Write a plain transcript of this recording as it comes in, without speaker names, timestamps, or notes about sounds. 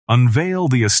unveil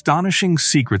the astonishing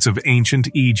secrets of ancient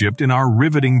Egypt in our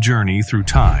riveting journey through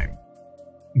time.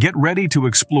 Get ready to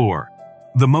explore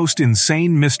the most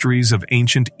insane mysteries of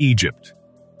ancient Egypt.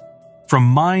 From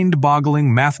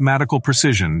mind-boggling mathematical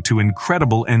precision to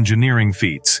incredible engineering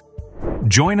feats,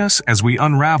 join us as we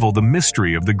unravel the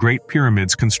mystery of the Great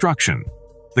Pyramid's construction,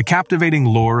 the captivating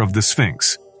lore of the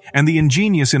Sphinx, and the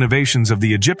ingenious innovations of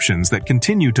the Egyptians that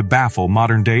continue to baffle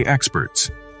modern-day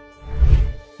experts.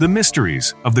 The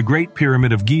mysteries of the Great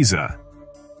Pyramid of Giza.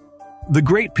 The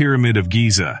Great Pyramid of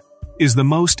Giza is the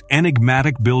most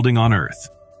enigmatic building on Earth.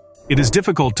 It is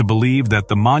difficult to believe that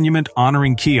the monument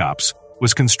honoring Cheops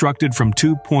was constructed from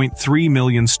 2.3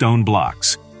 million stone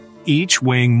blocks, each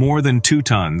weighing more than 2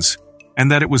 tons, and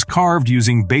that it was carved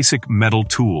using basic metal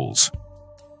tools.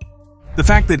 The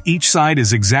fact that each side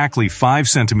is exactly 5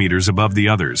 centimeters above the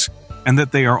others, and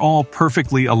that they are all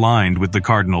perfectly aligned with the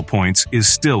cardinal points is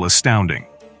still astounding.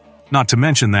 Not to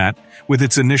mention that, with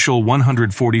its initial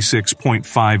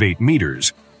 146.58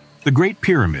 meters, the Great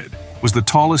Pyramid was the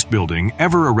tallest building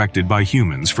ever erected by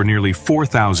humans for nearly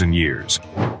 4,000 years,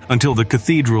 until the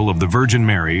Cathedral of the Virgin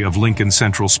Mary of Lincoln's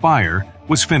Central Spire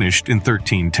was finished in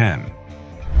 1310.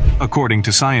 According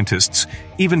to scientists,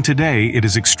 even today it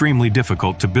is extremely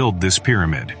difficult to build this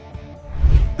pyramid.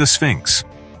 The Sphinx.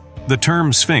 The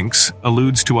term Sphinx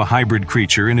alludes to a hybrid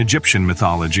creature in Egyptian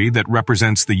mythology that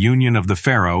represents the union of the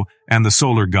pharaoh and the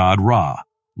solar god Ra,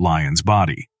 lion's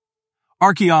body.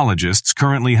 Archaeologists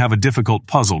currently have a difficult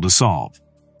puzzle to solve.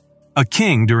 A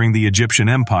king during the Egyptian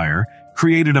Empire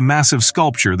created a massive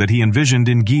sculpture that he envisioned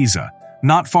in Giza,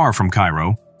 not far from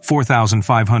Cairo,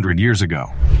 4,500 years ago.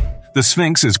 The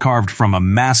Sphinx is carved from a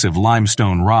massive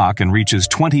limestone rock and reaches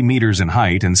 20 meters in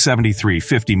height and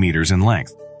 73.50 meters in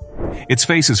length. Its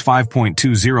face is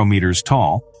 5.20 meters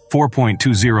tall,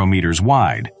 4.20 meters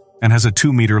wide, and has a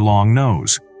 2-meter-long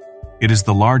nose. It is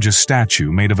the largest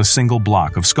statue made of a single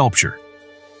block of sculpture.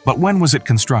 But when was it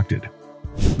constructed?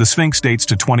 The Sphinx dates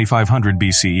to 2500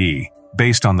 BCE,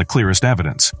 based on the clearest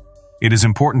evidence. It is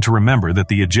important to remember that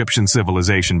the Egyptian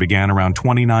civilization began around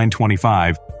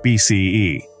 2925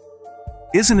 BCE.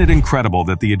 Isn't it incredible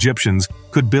that the Egyptians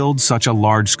could build such a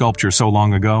large sculpture so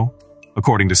long ago?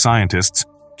 According to scientists,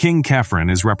 King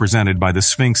Khephren is represented by the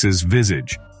Sphinx's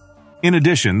visage. In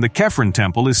addition, the Khephren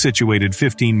Temple is situated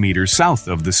 15 meters south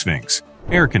of the Sphinx.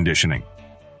 Air conditioning.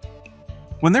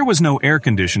 When there was no air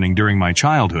conditioning during my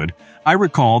childhood, I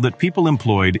recall that people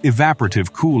employed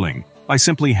evaporative cooling by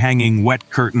simply hanging wet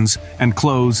curtains and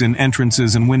clothes in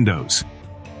entrances and windows.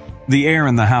 The air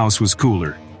in the house was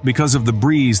cooler because of the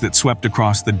breeze that swept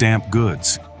across the damp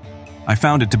goods. I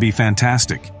found it to be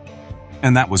fantastic,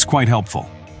 and that was quite helpful.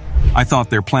 I thought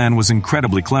their plan was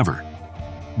incredibly clever,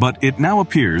 but it now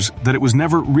appears that it was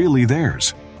never really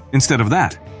theirs. Instead of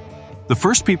that, the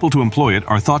first people to employ it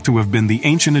are thought to have been the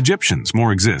ancient Egyptians.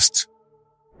 More exists.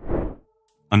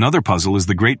 Another puzzle is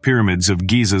the Great Pyramids of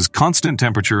Giza's constant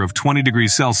temperature of 20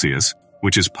 degrees Celsius,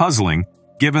 which is puzzling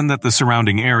given that the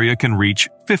surrounding area can reach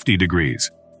 50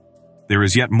 degrees. There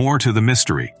is yet more to the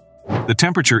mystery. The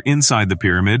temperature inside the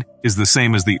pyramid is the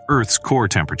same as the Earth's core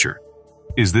temperature.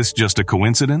 Is this just a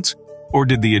coincidence? Or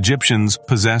did the Egyptians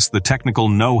possess the technical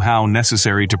know-how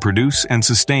necessary to produce and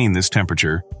sustain this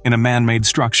temperature in a man-made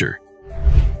structure?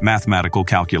 Mathematical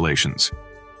calculations.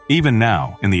 Even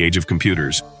now, in the age of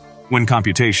computers, when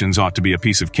computations ought to be a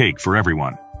piece of cake for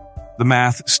everyone, the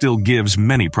math still gives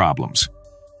many problems.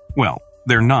 Well,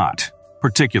 they're not,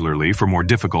 particularly for more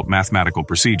difficult mathematical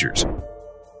procedures.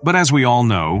 But as we all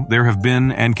know, there have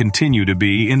been and continue to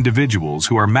be individuals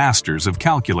who are masters of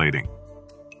calculating.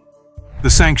 The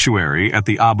sanctuary at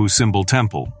the Abu Simbel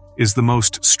Temple is the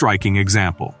most striking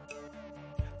example.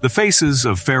 The faces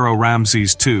of Pharaoh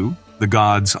Ramses II, the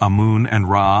gods Amun and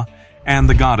Ra, and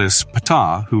the goddess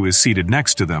Ptah, who is seated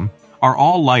next to them, are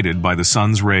all lighted by the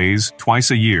sun's rays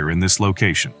twice a year in this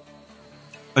location.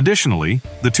 Additionally,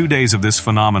 the 2 days of this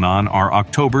phenomenon are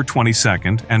October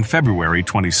 22nd and February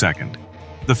 22nd,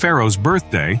 the pharaoh's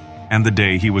birthday and the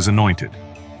day he was anointed.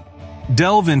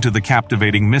 Delve into the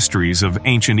captivating mysteries of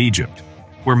ancient Egypt,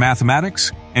 where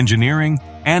mathematics, engineering,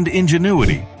 and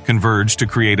ingenuity converge to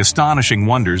create astonishing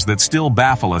wonders that still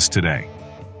baffle us today.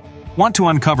 Want to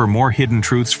uncover more hidden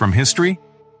truths from history?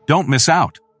 Don't miss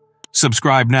out.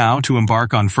 Subscribe now to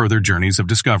embark on further journeys of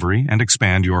discovery and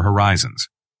expand your horizons.